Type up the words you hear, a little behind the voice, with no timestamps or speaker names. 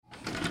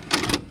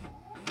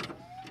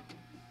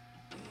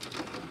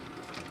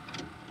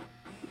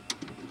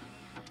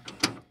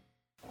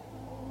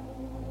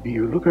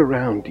You look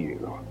around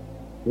you.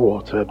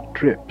 Water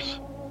drips.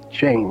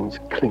 Chains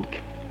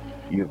clink.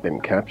 You've been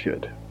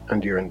captured,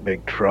 and you're in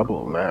big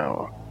trouble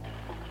now.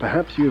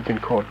 Perhaps you have been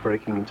caught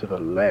breaking into the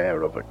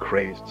lair of a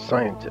crazed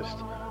scientist,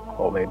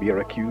 or maybe you're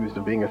accused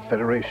of being a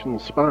Federation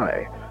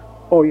spy,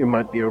 or you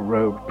might be a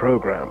rogue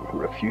program who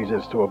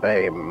refuses to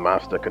obey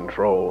master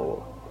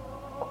control.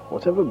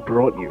 Whatever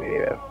brought you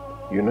here,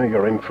 you know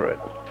you're in for it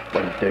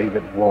when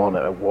David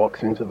Warner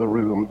walks into the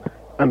room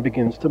and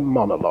begins to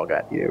monologue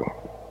at you.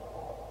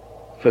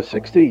 For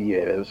 60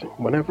 years,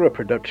 whenever a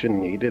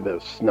production needed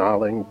a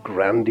snarling,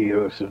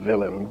 grandiose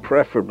villain,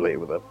 preferably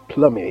with a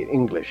plummy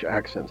English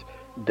accent,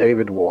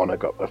 David Warner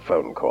got the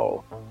phone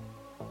call.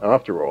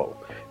 After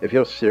all, if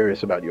you're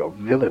serious about your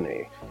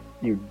villainy,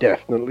 you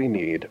definitely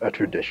need a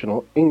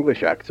traditional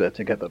English actor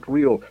to get that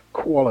real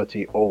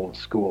quality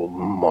old-school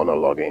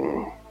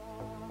monologuing.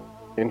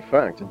 In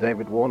fact,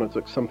 David Warner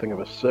took something of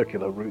a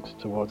circular route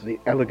towards the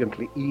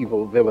elegantly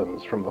evil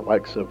villains from the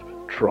likes of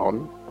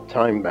Tron,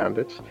 Time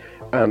Bandits,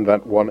 and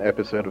that one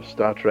episode of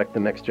Star Trek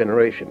The Next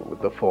Generation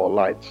with the Four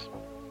Lights.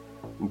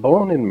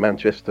 Born in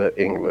Manchester,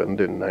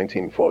 England in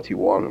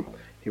 1941,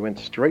 he went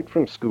straight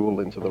from school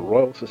into the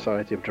Royal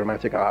Society of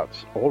Dramatic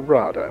Arts, or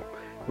RADA,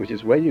 which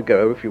is where you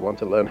go if you want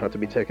to learn how to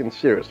be taken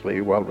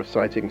seriously while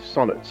reciting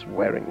sonnets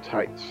wearing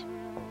tights.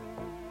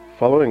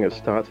 Following a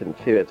start in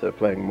theatre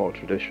playing more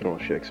traditional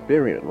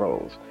Shakespearean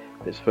roles,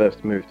 his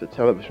first move to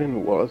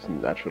television was,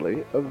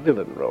 naturally, a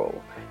villain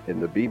role in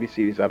the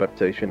BBC's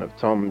adaptation of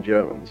Tom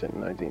Jones in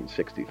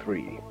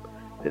 1963.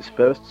 His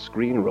first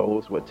screen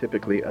roles were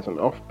typically as an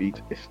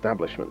offbeat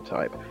establishment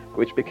type,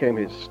 which became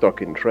his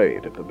stock in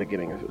trade at the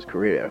beginning of his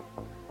career.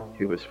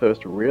 He was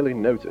first really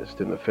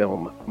noticed in the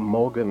film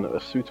Morgan, A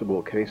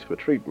Suitable Case for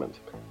Treatment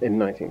in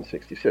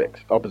 1966,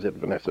 opposite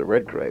Vanessa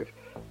Redgrave,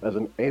 as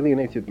an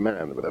alienated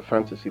man with a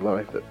fantasy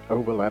life that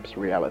overlaps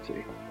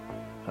reality.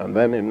 And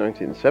then in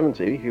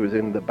 1970, he was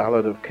in The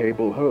Ballad of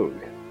Cable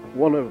Hogue,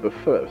 one of the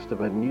first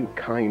of a new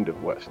kind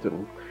of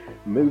Western,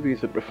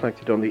 movies that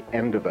reflected on the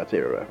end of that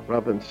era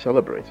rather than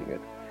celebrating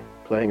it,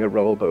 playing a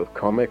role both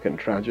comic and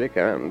tragic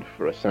and,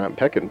 for a Sam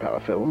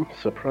Peckinpah film,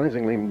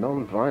 surprisingly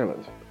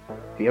non-violent.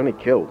 He only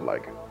killed,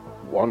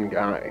 one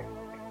guy.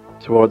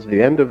 Towards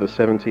the end of the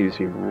 70s,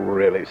 he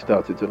really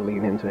started to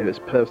lean into his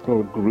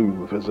personal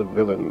groove as a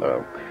villain,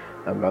 though,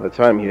 and by the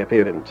time he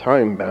appeared in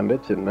Time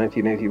Bandits in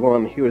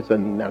 1981, he was a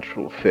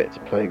natural fit,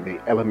 playing the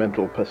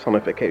elemental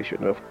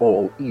personification of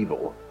all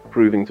evil,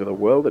 proving to the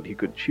world that he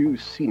could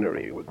choose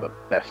scenery with the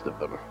best of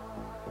them.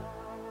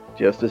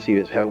 Just as he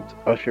has helped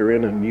usher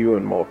in a new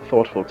and more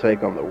thoughtful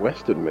take on the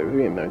Western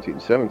movie in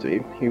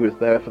 1970, he was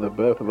there for the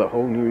birth of a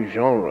whole new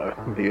genre,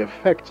 the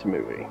effects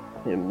movie,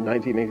 in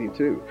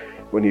 1982,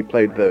 when he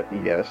played the,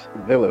 yes,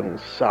 villain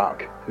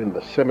Sark in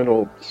the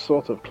seminal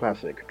sort of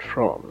classic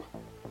Tron.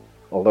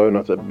 Although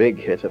not a big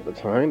hit at the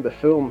time, the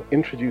film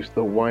introduced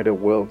the wider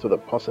world to the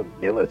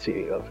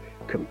possibility of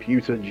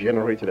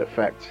computer-generated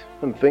effects,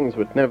 and things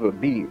would never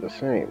be the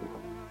same.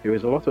 He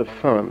was a lot of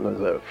fun as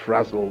a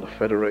frazzled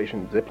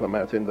Federation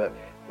diplomat in the,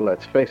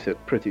 let's face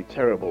it, pretty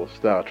terrible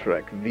Star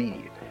Trek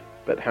V,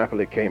 but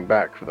happily came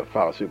back for the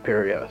far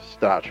superior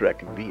Star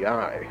Trek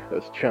VI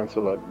as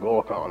Chancellor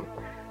Gorkon,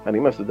 and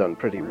he must have done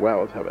pretty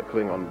well to have a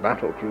Klingon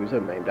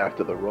battlecruiser named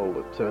after the role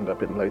that turned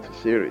up in later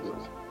series.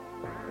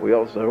 We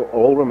also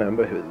all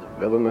remember his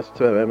villainous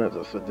turn as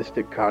a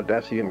sadistic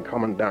Cardassian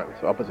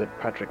commandant opposite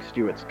Patrick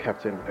Stewart's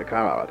Captain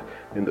Picard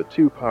in the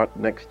two-part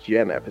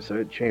next-gen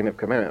episode Chain of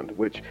Command,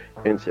 which,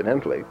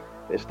 incidentally,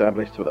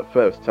 established for the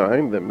first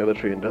time the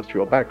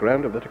military-industrial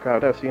background of the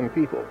Cardassian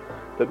people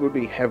that would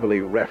be heavily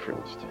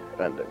referenced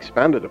and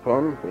expanded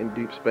upon in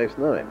Deep Space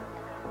Nine.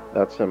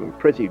 That's some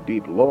pretty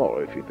deep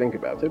lore if you think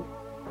about it,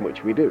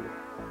 which we do,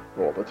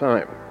 all the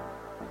time.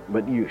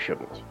 But you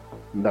shouldn't.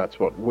 That's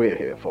what we're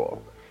here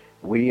for.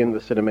 We in the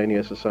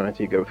Cinemania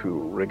Society go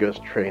through rigorous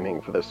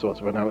training for this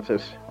sort of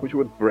analysis, which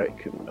would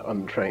break an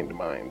untrained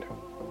mind.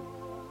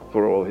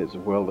 For all his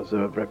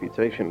well-deserved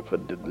reputation for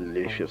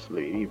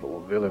deliciously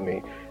evil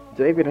villainy,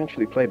 David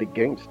actually played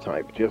against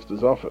type just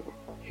as often.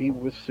 He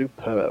was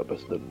superb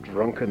as the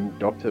drunken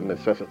Dr.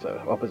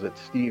 Necessiter opposite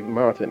Steve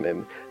Martin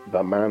in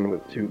The Man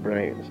with Two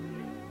Brains,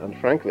 and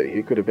frankly,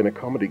 he could have been a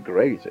comedy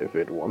great if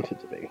it wanted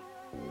to be.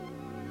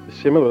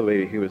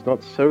 Similarly, he was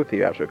not so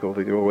theatrical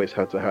that he always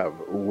had to have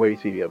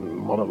weighty and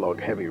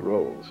monologue-heavy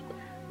roles.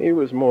 He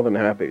was more than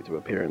happy to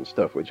appear in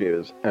stuff which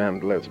is,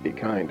 and let's be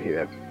kind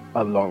here,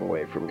 a long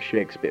way from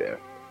Shakespeare.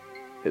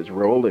 His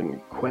role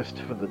in Quest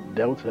for the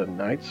Delta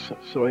Knights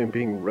saw him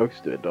being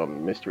roasted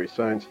on Mystery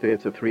Science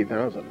Theater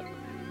 3000,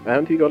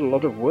 and he got a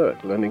lot of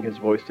work lending his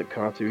voice to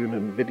cartoon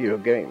and video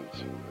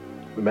games.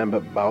 Remember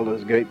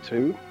Baldur's Gate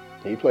 2?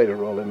 He played a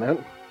role in that.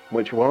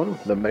 Which one?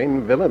 The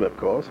main villain, of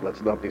course,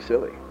 let's not be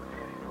silly.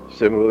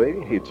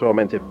 Similarly, he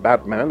tormented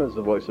Batman as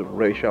the voice of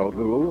Ra's al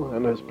Ghul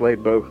and has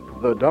played both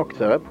the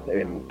Doctor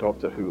in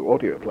Doctor Who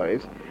audio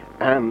plays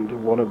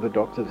and one of the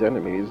Doctor's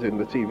enemies in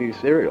the TV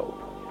serial.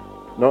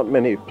 Not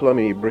many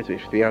plummy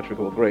British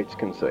theatrical greats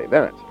can say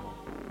that.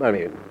 I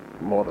mean,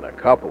 more than a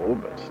couple,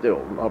 but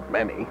still not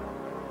many.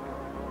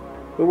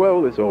 The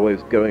world is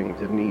always going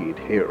to need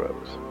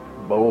heroes,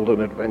 bold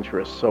and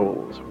adventurous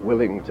souls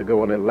willing to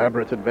go on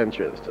elaborate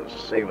adventures to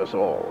save us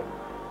all.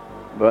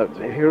 But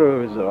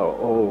heroes are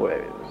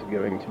always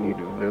going to need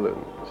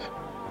villains,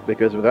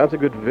 because without a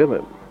good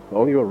villain,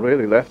 all you're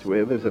really left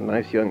with is a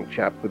nice young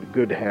chap with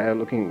good hair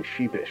looking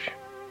sheepish.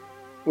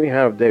 We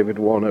have David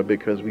Warner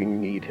because we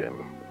need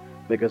him,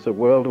 because the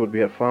world would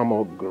be a far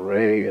more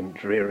grey and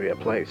drearier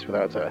place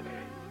without a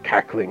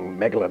cackling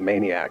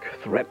megalomaniac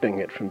threatening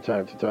it from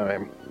time to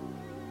time.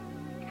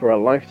 For a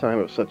lifetime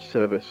of such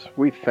service,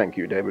 we thank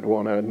you, David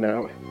Warner, and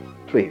now,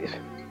 please,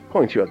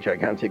 point your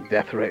gigantic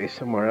death ray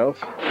somewhere else.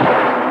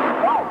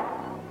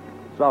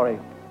 Sorry.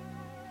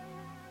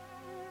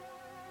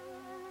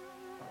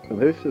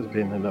 This has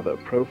been another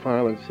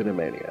Profile in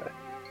Cinemania.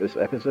 This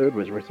episode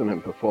was written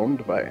and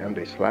performed by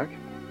Andy Slack,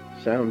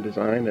 sound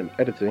design and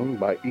editing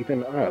by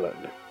Ethan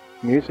Ireland,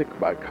 music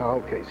by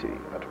Carl Casey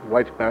at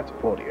White Bat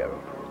Audio.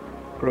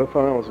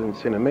 Profiles in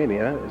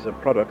Cinemania is a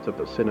product of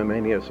the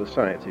Cinemania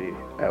Society,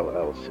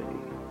 LLC.